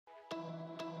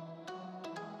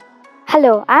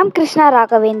Hello, I'm Krishna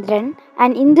Raghavendran,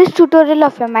 and in this tutorial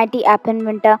of MIT App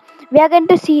Inventor, we are going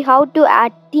to see how to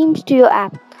add themes to your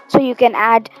app. So you can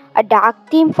add a dark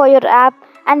theme for your app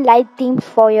and light themes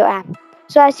for your app.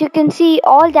 So as you can see,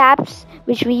 all the apps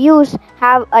which we use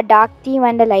have a dark theme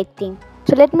and a light theme.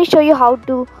 So let me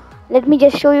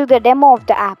just show you the demo of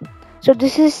the app. So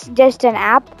this is just an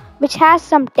app which has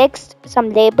some text, some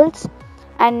labels,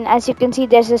 and as you can see,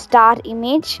 there's a star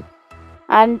image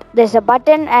and there's a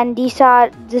button, and this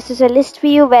is a list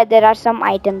view where there are some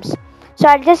items. So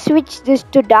I'll just switch this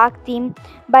to dark theme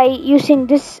by using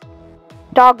this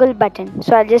toggle button.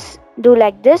 So I'll just do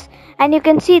like this, and you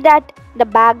can see that the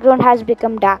background has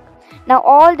become dark. Now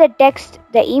all the text,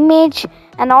 the image,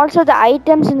 and also the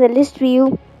items in the list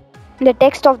view, the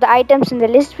text of the items in the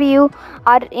list view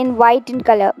are in white in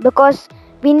color because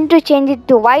we need to change it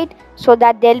to white so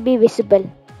that they'll be visible.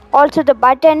 Also the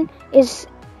button is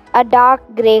a dark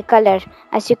gray color,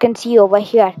 as you can see over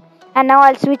here. And now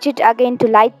I'll switch it again to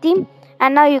light theme,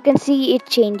 and now you can see it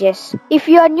changes. If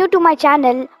you are new to my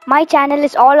channel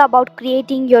is all about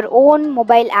creating your own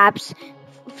mobile apps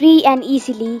free and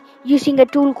easily using a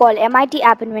tool called MIT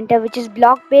App Inventor, which is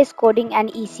block based coding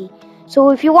and easy.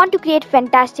 So if you want to create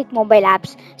fantastic mobile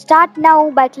apps, start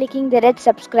now by clicking the red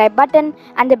subscribe button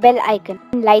and the bell icon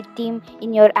and light theme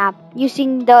in your app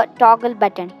using the toggle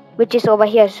button, which is over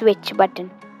here, switch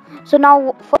button. So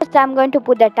now first I'm going to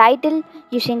put the title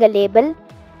using a label,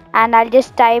 and I'll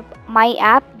just type my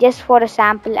app just for a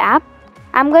sample app.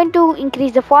 I'm going to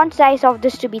increase the font size of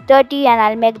this to be 30, and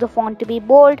I'll make the font to be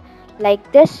bold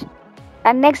like this.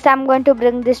 And next I'm going to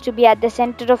bring this to be at the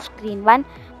center of screen 1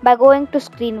 by going to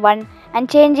screen 1 and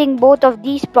changing both of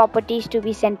these properties to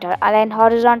be center, align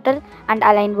horizontal and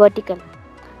align vertical.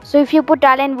 So if you put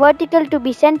align vertical to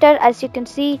be center, as you can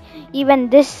see,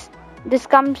 even this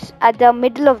comes at the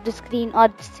middle of the screen or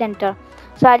the center.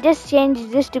 So I'll just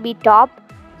change this to be top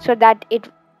so that it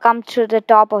comes to the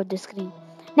top of the screen.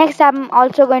 Next I'm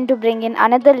also going to bring in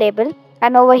another label,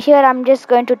 and over here I'm just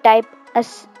going to type a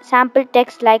sample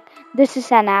text like this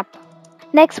is an app.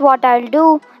 Next what I'll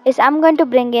do is I'm going to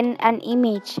bring in an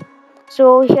image.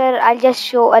 So here I'll just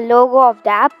show a logo of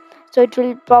the app. So it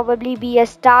will probably be a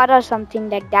star or something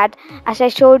like that, as I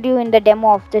showed you in the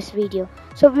demo of this video.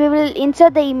 So we will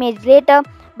insert the image later,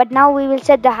 but now we will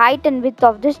set the height and width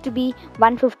of this to be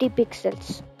 150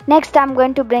 pixels. Next I'm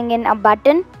going to bring in a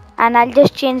button, and I'll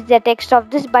just change the text of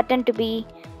this button to be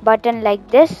button like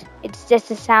this. It's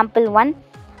just a sample one.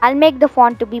 I'll make the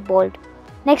font to be bold.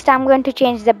 Next I'm going to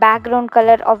change the background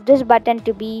color of this button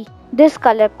to be this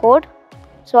color code.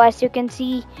 So as you can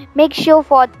see, make sure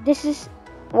for this is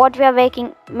what we are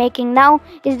making now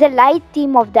is the light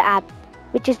theme of the app,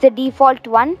 which is the default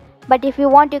one, but if you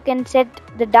want you can set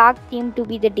the dark theme to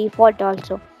be the default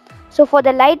also. So for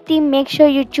the light theme, make sure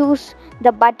you choose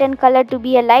the button color to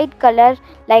be a light color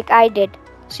like I did.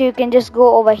 So you can just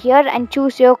go over here and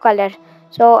choose your color.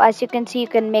 So as you can see, you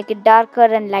can make it darker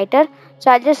and lighter.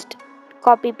 So I'll just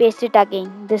copy paste it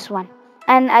again, this one,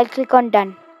 and I'll click on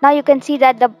done. Now you can see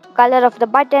that the color of the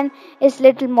button is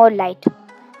little more light.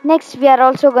 Next we are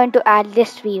also going to add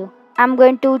list view. I'm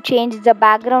going to change the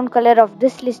background color of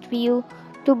this list view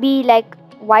to be like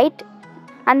white,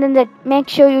 and then make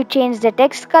sure you change the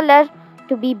text color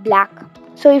to be black.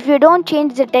 So if you don't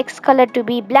change the text color to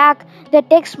be black, the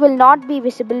text will not be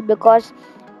visible because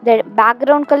the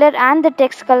background color and the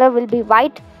text color will be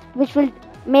white, which will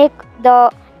make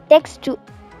the text to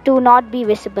not be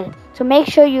visible. So make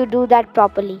sure you do that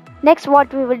properly. Next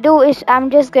what we will do is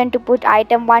I'm just going to put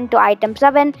item 1 to item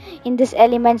 7 in this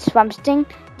elements from string,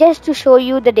 just to show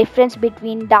you the difference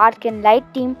between dark and light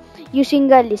theme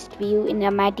using a list view in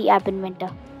MIT App Inventor.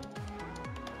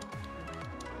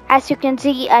 As you can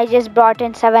see, I just brought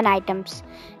in 7 items.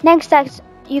 Next, as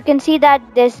you can see that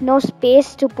there's no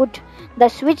space to put the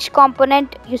switch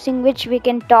component using which we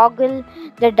can toggle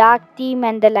the dark theme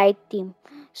and the light theme.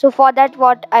 So for that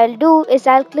what I'll do is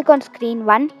I'll click on screen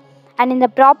 1, and in the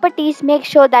properties make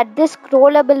sure that this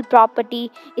scrollable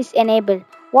property is enabled.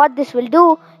 What this will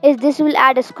do is this will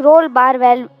add a scroll bar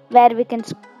where we can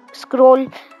scroll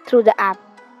through the app.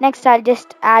 Next I'll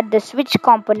just add the switch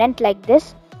component like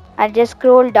this. I'll just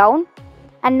scroll down,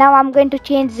 and now I'm going to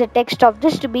change the text of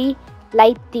this to be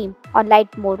light theme or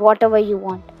light mode, whatever you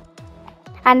want,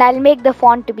 and I'll make the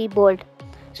font to be bold.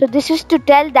 So this is to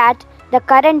tell that the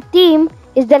current theme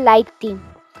is the light theme.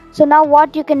 So now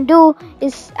what you can do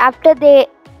is after they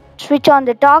switch on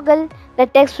the toggle, the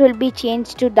text will be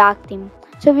changed to dark theme.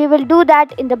 So we will do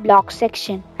that in the block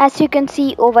section. As you can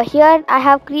see over here, I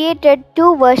have created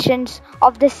 2 versions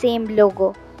of the same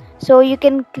logo. So you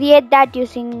can create that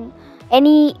using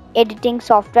any editing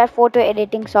software, photo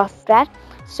editing software.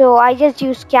 So I just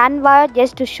use Canva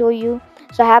just to show you.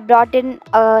 So I have brought in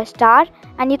a star,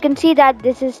 and you can see that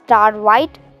this is star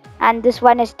white and this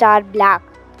one is star black.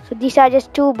 So these are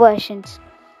just two versions.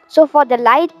 So for the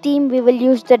light theme we will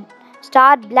use the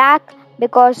star black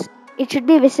because it should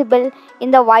be visible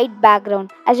in the white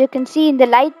background. As you can see in the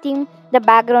light theme, the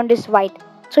background is white.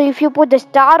 So if you put the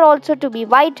star also to be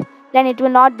white, then it will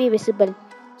not be visible.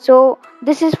 So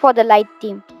this is for the light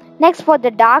theme. Next, for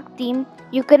the dark theme,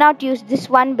 you cannot use this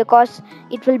one because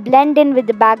it will blend in with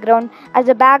the background, as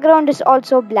the background is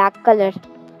also black color.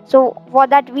 So for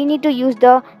that we need to use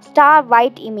the star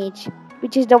white image,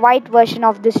 which is the white version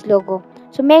of this logo.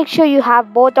 So make sure you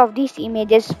have both of these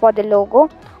images for the logo,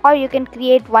 or you can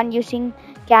create one using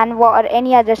Canva or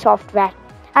any other software.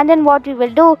 And then what we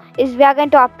will do is we are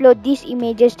going to upload these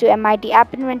images to MIT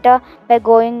App Inventor by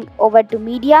going over to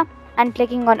media and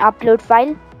clicking on upload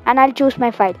file, and I'll choose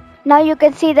my file. Now you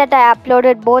can see that I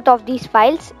uploaded both of these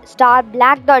files,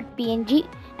 starblack.png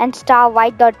and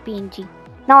starwhite.png.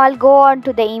 Now I'll go on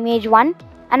to the image one,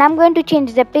 and I'm going to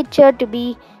change the picture to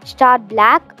be star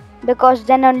black because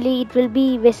then only it will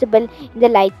be visible in the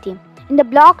light theme. In the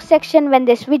block section, when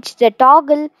they switch the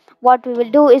toggle, what we will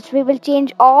do is we will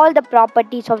change all the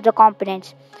properties of the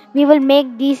components. We will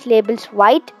make these labels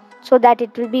white so that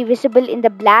it will be visible in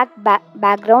the black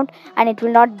background and it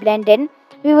will not blend in.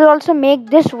 We will also make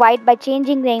this white by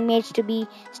changing the image to be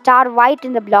star white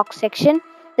in the block section.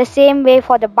 The same way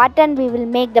for the button, we will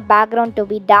make the background to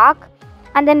be dark,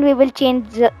 and then we will change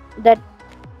the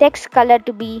text color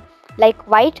to be like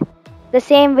white. The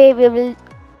same way we will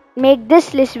make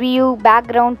this list view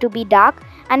background to be dark,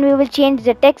 and we will change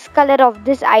the text color of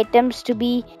these items to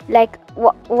be like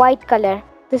white color.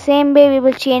 The same way we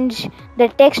will change the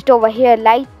text over here,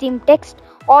 light theme text,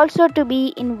 also to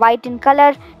be in white in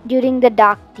color during the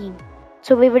dark theme.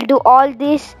 So we will do all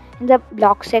this in the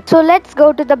block section. So let's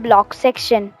go to the block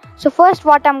section. So first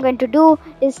what I'm going to do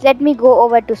is let me go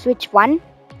over to switch 1,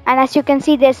 and as you can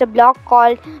see there's a block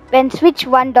called when switch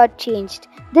 1 dot changed.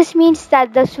 This means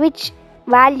that the switch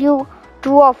value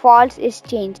true or false is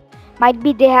changed. Might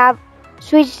be they have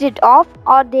switched it off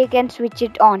or they can switch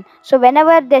it on. So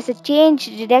whenever there's a change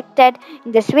detected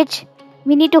in the switch,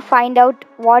 we need to find out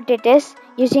what it is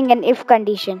using an if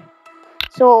condition.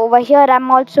 So over here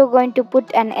I'm also going to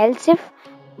put an else if,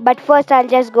 but first I'll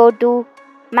just go to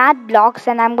math blocks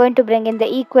and I'm going to bring in the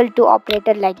equal to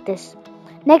operator like this.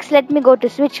 Next let me go to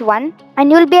switch 1,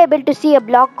 and you'll be able to see a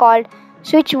block called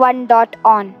switch 1 dot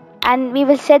on, and we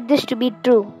will set this to be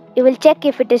true. We will check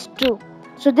if it is true.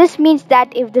 So this means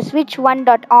that if the switch 1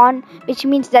 dot on, which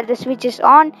means that the switch is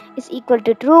on, is equal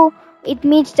to true, it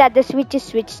means that the switch is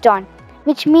switched on,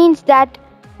 which means that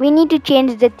we need to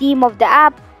change the theme of the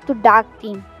app to dark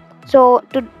theme. So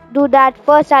to do that,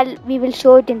 first we will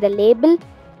show it in the label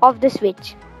of the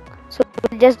switch. So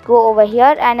we'll just go over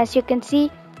here, and as you can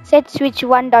see, set switch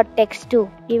 1 dot text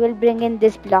to, we will bring in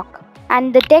this block,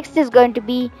 and the text is going to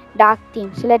be dark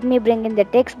theme. So let me bring in the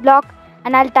text block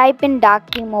and I'll type in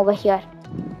dark theme over here.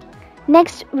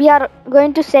 Next we are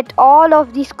going to set all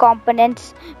of these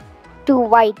components to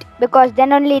white because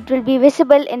then only it will be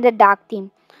visible in the dark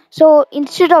theme. So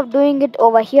instead of doing it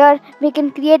over here, we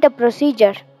can create a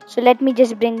procedure. So let me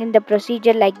just bring in the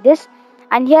procedure like this,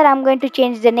 and here I'm going to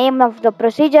change the name of the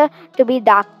procedure to be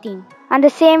dark theme. And the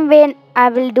same way I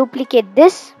will duplicate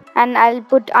this and I'll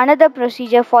put another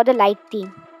procedure for the light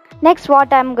theme. Next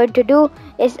what I'm going to do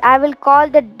is I will call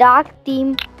the dark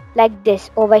theme like this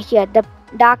over here, the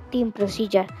dark theme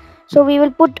procedure. So we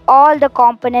will put all the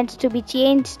components to be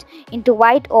changed into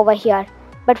white over here.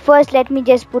 But first let me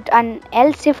just put an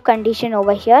else if condition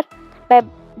over here by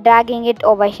dragging it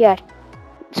over here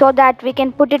so that we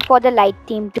can put it for the light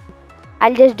theme too.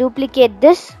 I'll just duplicate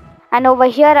this, and over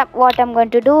here what I'm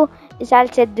going to do is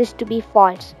I'll set this to be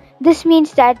false. This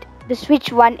means that the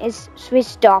switch 1 is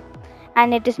switched off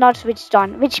and it is not switched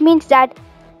on, which means that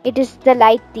it is the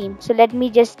light theme. So let me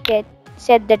just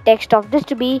set the text of this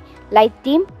to be light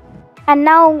theme, and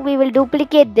now we will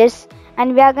duplicate this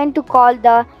and we are going to call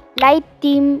the light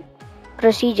theme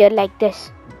procedure like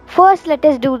this. First let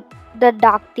us do the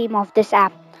dark theme of this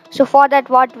app. So for that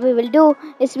what we will do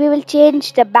is we will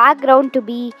change the background to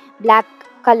be black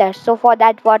color. So for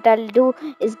that what I'll do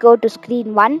is go to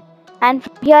screen 1, and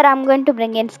here I'm going to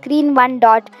bring in screen 1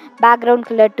 dot background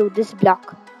color to this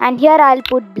block, and here I'll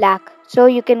put black. So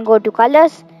you can go to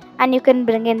colors and you can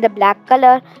bring in the black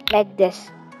color like this.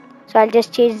 So I'll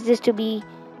just change this to be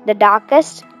the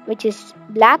darkest, which is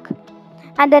black.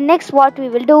 And the next what we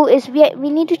will do is we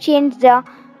need to change the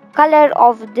color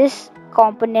of this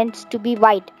components to be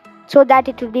white so that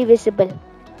it will be visible.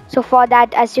 So for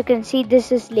that, as you can see,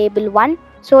 this is label 1.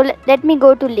 So let me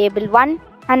go to label 1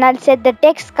 and I'll set the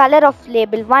text color of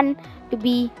label 1 to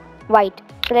be white.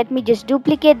 So let me just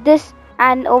duplicate this,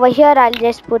 and over here I'll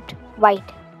just put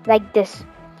white like this.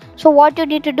 So what you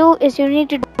need to do is you need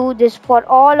to do this for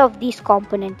all of these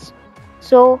components.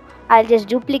 So I'll just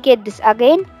duplicate this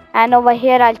again, and over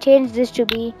here I'll change this to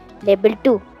be label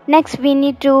 2. Next we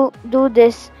need to do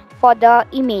this for the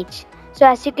image. So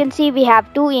as you can see, we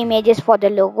have two images for the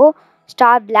logo,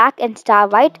 star black and star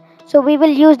white. So we will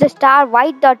use the star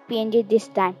white.png this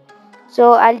time.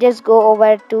 So I'll just go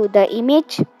over to the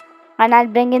image and I'll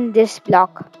bring in this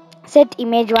block, set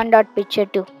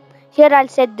image1.picture2. Here I'll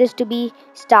set this to be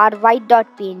star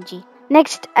white.png.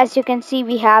 Next, as you can see,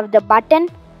 we have the button.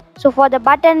 So for the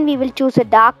button we will choose a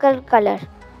darker color.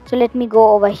 So let me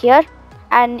go over here,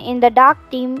 and in the dark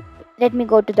theme let me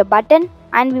go to the button,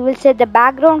 and we will set the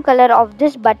background color of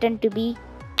this button to be,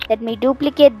 let me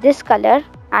duplicate this color,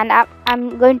 and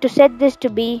I'm going to set this to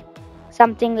be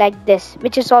something like this,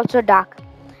 which is also dark.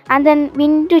 And then we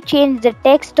need to change the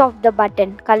text of the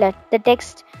button color, the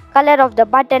text color of the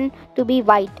button to be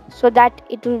white, so that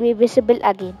it will be visible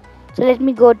again. So let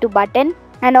me go to button,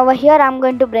 and over here I'm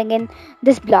going to bring in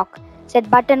this block, set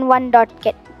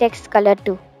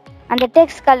button1.textcolor2, and the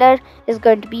text color is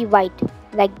going to be white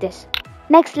like this.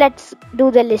 Next, let's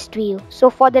do the list view. So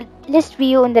for the list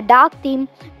view in the dark theme,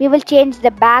 we will change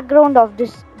the background of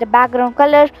the background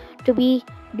color to be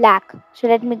black. So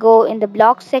let me go in the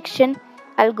block section.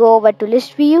 I'll go over to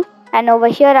list view, and over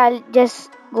here I'll just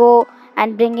go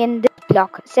and bring in this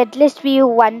block, set list view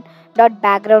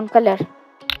 1.background color,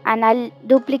 and I'll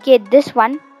duplicate this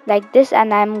one like this,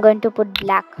 and I'm going to put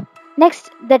black.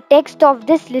 Next, the text of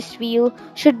this list view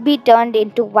should be turned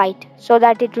into white so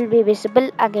that it will be visible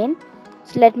again.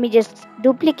 So let me just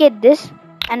duplicate this,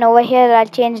 and over here I'll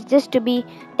change this to be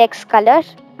text color,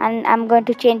 and I'm going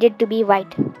to change it to be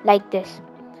white like this.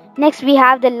 Next, we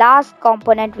have the last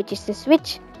component, which is the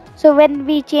switch. So when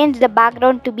we change the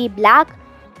background to be black,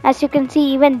 as you can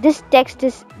see, even this text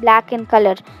is black in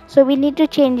color. So we need to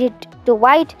change it to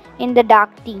white in the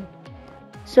dark theme.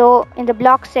 So in the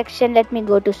block section, let me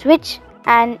go to switch,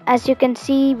 and as you can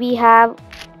see, we have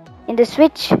in the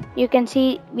switch, you can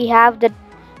see we have the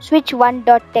switch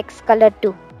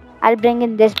 1.textcolor2. I'll bring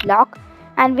in this block,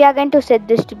 and we are going to set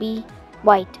this to be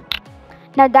white.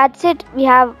 Now that's it, we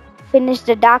have finished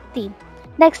the dark theme.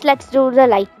 Next, let's do the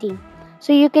light theme.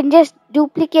 So you can just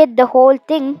duplicate the whole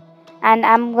thing, and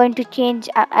I'm going to change,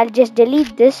 I'll just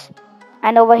delete this,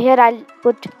 and over here I'll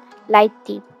put light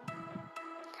theme,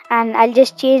 and I'll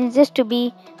just change this to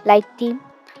be light theme.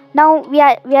 Now we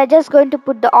are just going to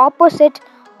put the opposite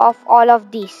of all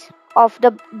of these, of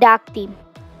the dark theme.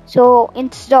 So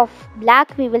instead of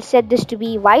black, we will set this to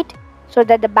be white so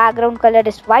that the background color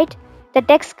is white. The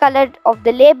text color of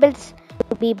the labels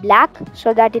to be black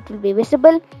so that it will be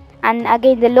visible, and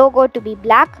again the logo to be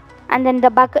black, and then the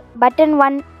button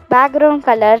one background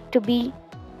color to be,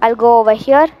 I'll go over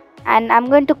here and I'm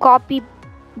going to copy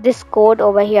this code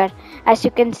over here. As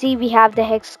you can see, we have the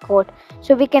hex code,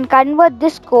 so we can convert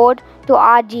this code to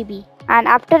RGB, and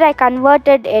after I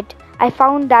converted it, I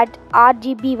found that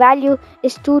RGB value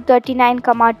is 239,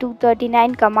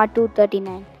 239,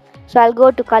 239. So I'll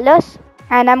go to colors,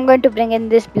 and I'm going to bring in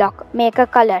this block, make a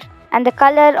color, and the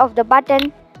color of the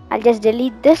button, I'll just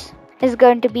delete this, is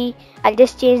going to be, I'll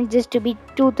just change this to be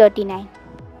 239.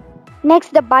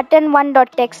 Next, the button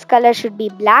 1.text color should be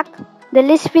black, the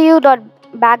list view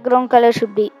background color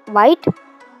should be white,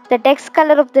 the text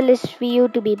color of the list view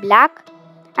to be black,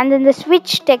 and then the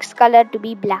switch text color to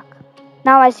be black.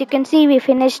 Now as you can see, we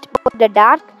finished both the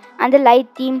dark and the light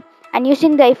theme, and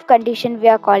using the if condition we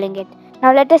are calling it.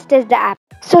 Now let us test the app.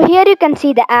 So here you can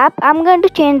see the app. I'm going to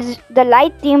change the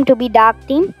light theme to be dark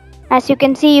theme. As you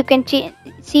can see,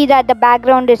 see that the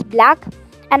background is black,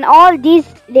 and all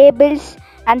these labels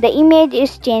and the image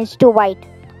is changed to white.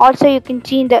 Also you can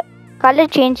see the color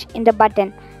change in the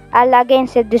button. I'll again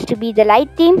set this to be the light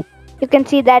theme. You can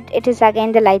see that it is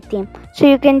again the light theme. So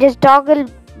you can just toggle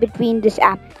between this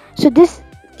app. So this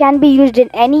can be used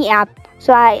in any app.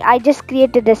 So I just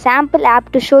created a sample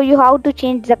app to show you how to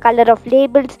change the color of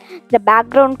labels, the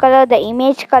background color, the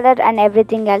image color, and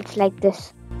everything else like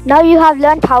this. Now you have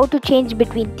learned how to change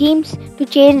between themes to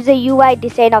change the UI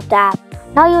design of the app.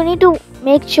 Now you need to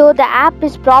make sure the app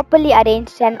is properly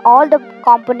arranged and all the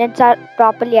components are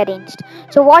properly arranged.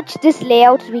 So watch this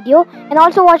layouts video, and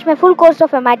also watch my full course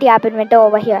of MIT App Inventor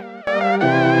over here.